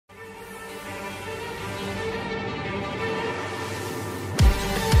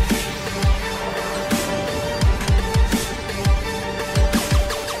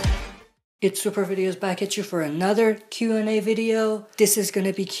It's Super Videos back at you for another Q&A video. This is going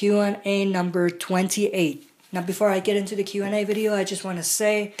to be Q&A number 28. Now before I get into the Q&A video, I just want to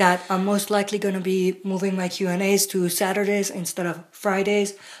say that I'm most likely going to be moving my Q&As to Saturdays instead of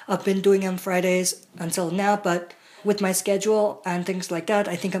Fridays. I've been doing them Fridays until now, but with my schedule and things like that,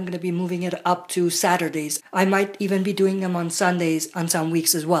 I think I'm going to be moving it up to Saturdays. I might even be doing them on Sundays on some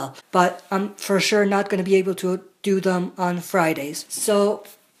weeks as well. But I'm for sure not going to be able to do them on Fridays. So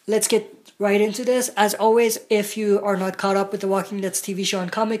let's get right into this. As always, if you are not caught up with the Walking Dead's TV show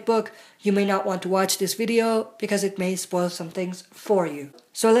and comic book, you may not want to watch this video because it may spoil some things for you.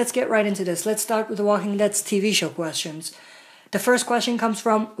 So let's get right into this. Let's start with the Walking Dead's TV show questions. The first question comes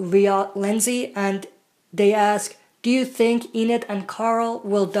from Wyatt Lindsey, and they ask, do you think Enid and Carl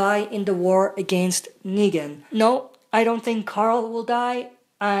will die in the war against Negan? No, I don't think Carl will die,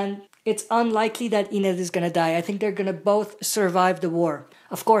 and it's unlikely that Enid is gonna die. I think they're gonna both survive the war.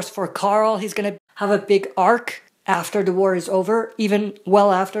 Of course, for Carl, he's gonna have a big arc after the war is over, even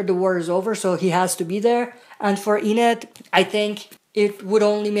well after the war is over, so he has to be there. And for Enid, I think it would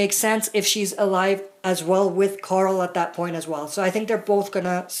only make sense if she's alive as well with Carl at that point as well. So I think they're both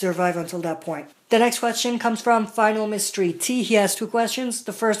gonna survive until that point. The next question comes from Final Mystery T. He has two questions.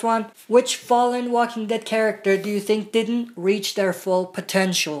 The first one, which fallen Walking Dead character do you think didn't reach their full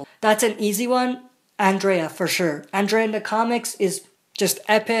potential? That's an easy one. Andrea, for sure. Andrea in the comics is just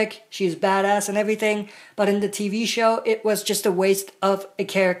epic. She's badass and everything. But in the TV show, it was just a waste of a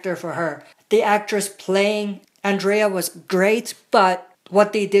character for her. The actress playing Andrea was great, but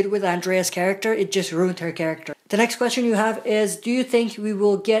what they did with Andrea's character, it just ruined her character. The next question you have is, do you think we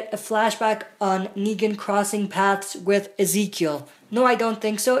will get a flashback on Negan crossing paths with Ezekiel? No, I don't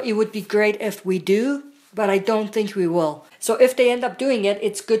think so. It would be great if we do, but I don't think we will. So if they end up doing it,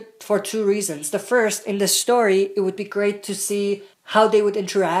 it's good for two reasons. The first, in the story, it would be great to see how they would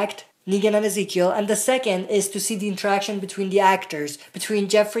interact, Negan and Ezekiel, and the second is to see the interaction between the actors, between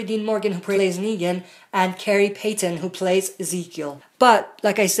Jeffrey Dean Morgan, who plays Negan, and Carrie Payton, who plays Ezekiel. But,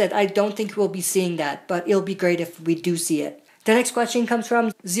 like I said, I don't think we'll be seeing that, but it'll be great if we do see it. The next question comes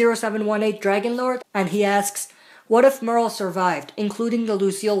from 0718 Dragonlord, and he asks, what if Merle survived, including the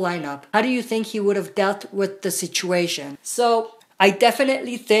Lucille lineup? How do you think he would have dealt with the situation? So, I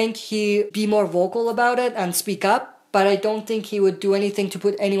definitely think he'd be more vocal about it and speak up, but I don't think he would do anything to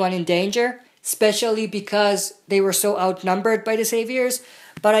put anyone in danger, especially because they were so outnumbered by the Saviors.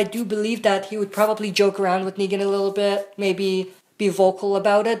 But I do believe that he would probably joke around with Negan a little bit, maybe be vocal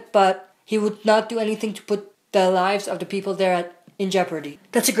about it, but he would not do anything to put the lives of the people there in jeopardy.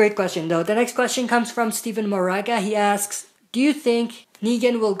 That's a great question, though. The next question comes from Stephen Moraga. He asks, do you think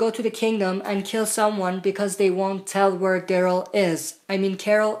Negan will go to the kingdom and kill someone because they won't tell where Daryl is? I mean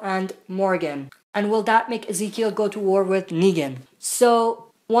Carol and Morgan. And will that make Ezekiel go to war with Negan? So,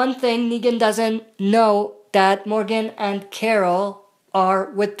 one thing, Negan doesn't know that Morgan and Carol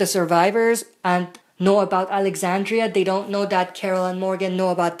are with the survivors and know about Alexandria. They don't know that Carol and Morgan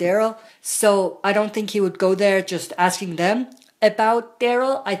know about Daryl. So, I don't think he would go there just asking them about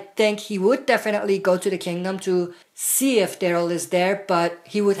Daryl. I think he would definitely go to the kingdom to see if Daryl is there, but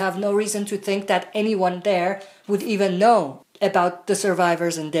he would have no reason to think that anyone there would even know about the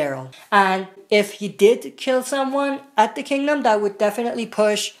survivors and Daryl. And if he did kill someone at the kingdom, that would definitely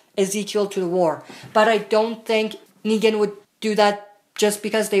push Ezekiel to the war. But I don't think Negan would do that just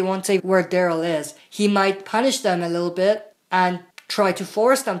because they won't say where Daryl is. He might punish them a little bit and try to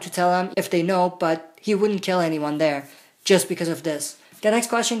force them to tell him if they know, but he wouldn't kill anyone there just because of this. The next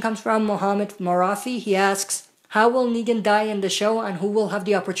question comes from Mohammed Marafi. He asks, how will Negan die in the show and who will have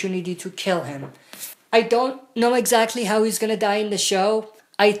the opportunity to kill him? I don't know exactly how he's gonna die in the show.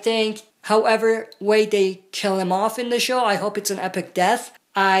 I think however way they kill him off in the show, I hope it's an epic death.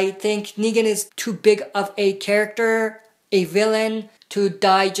 I think Negan is too big of a character, a villain, to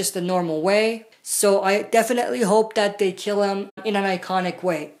die just a normal way. So I definitely hope that they kill him in an iconic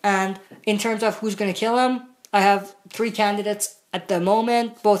way. And in terms of who's gonna kill him, I have 3 candidates at the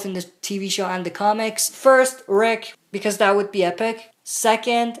moment, both in the TV show and the comics. First, Rick, because that would be epic.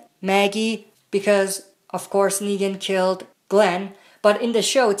 Second, Maggie, because of course Negan killed Glenn. But in the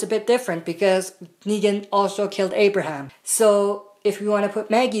show, it's a bit different because Negan also killed Abraham. So if we want to put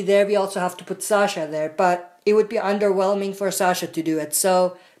Maggie there, we also have to put Sasha there. But it would be underwhelming for Sasha to do it.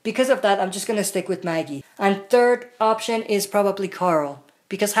 So because of that, I'm just going to stick with Maggie. And third option is probably Carl.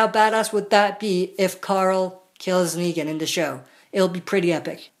 Because how badass would that be if Carl kills Negan in the show? It'll be pretty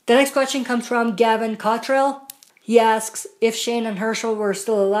epic. The next question comes from Gavin Cottrell. He asks, if Shane and Herschel were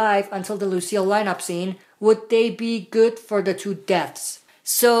still alive until the Lucille lineup scene, would they be good for the 2 deaths?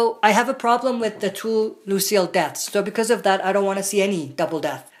 So I have a problem with the 2 Lucille deaths. So because of that, I don't want to see any double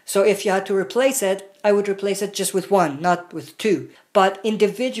death. So if you had to replace it, I would replace it just with one, not with two. But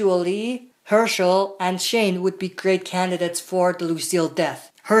individually, Herschel and Shane would be great candidates for the Lucille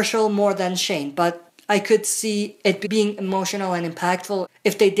death. Herschel more than Shane, but I could see it being emotional and impactful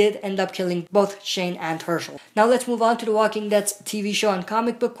if they did end up killing both Shane and Herschel. Now let's move on to the Walking Dead's TV show and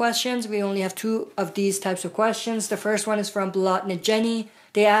comic book questions. We only have 2 of these types of questions. The first one is from Blotna Jenny.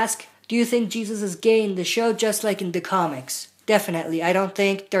 They ask, do you think Jesus is gay in the show just like in the comics? Definitely. I don't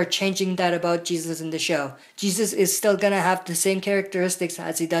think they're changing that about Jesus in the show. Jesus is still gonna have the same characteristics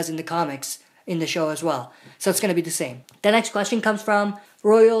as he does in the comics in the show as well. So it's gonna be the same. The next question comes from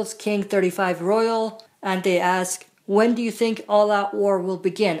Royals King 35 Royal, and they ask, when do you think All Out War will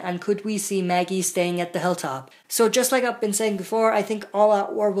begin, and could we see Maggie staying at the Hilltop? So just like I've been saying before, I think All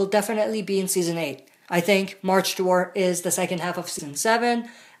Out War will definitely be in Season 8. I think March to War is the second half of Season 7,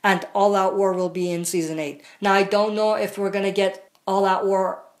 and All Out War will be in Season 8. Now, I don't know if we're going to get All Out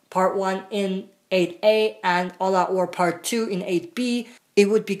War Part 1 in 8A and All Out War Part 2 in 8B. It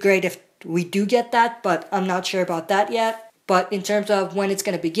would be great if we do get that, but I'm not sure about that yet. But in terms of when it's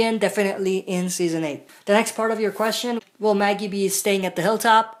going to begin, definitely in Season 8. The next part of your question, will Maggie be staying at the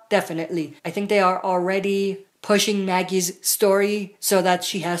Hilltop? Definitely. I think they are already pushing Maggie's story so that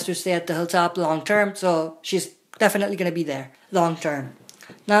she has to stay at the Hilltop long term. So she's definitely going to be there long term.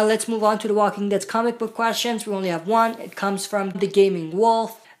 Now let's move on to the Walking Dead's comic book questions. We only have one. It comes from The Gaming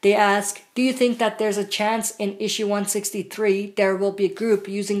Wolf. They ask, do you think that there's a chance in issue 163 there will be a group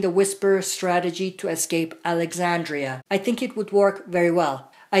using the Whisperer strategy to escape Alexandria? I think it would work very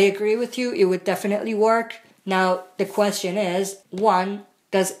well. I agree with you, it would definitely work. Now, the question is, 1,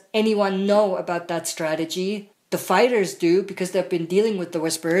 does anyone know about that strategy? The fighters do because they've been dealing with the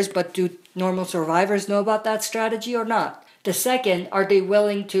Whisperers, but do normal survivors know about that strategy or not? The second, are they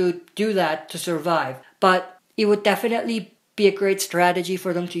willing to do that to survive? But it would definitely be a great strategy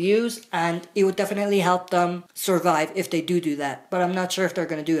for them to use, and it would definitely help them survive if they do that. But I'm not sure if they're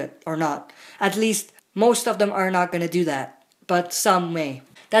going to do it or not. At least most of them are not going to do that, but some may.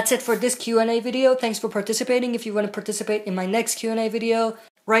 That's it for this Q&A video. Thanks for participating. If you want to participate in my next Q&A video,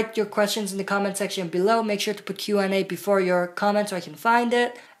 write your questions in the comment section below. Make sure to put Q&A before your comment so I can find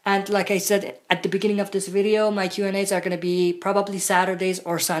it. And like I said at the beginning of this video, my Q&As are going to be probably Saturdays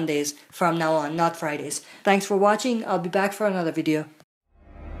or Sundays from now on, not Fridays. Thanks for watching. I'll be back for another video.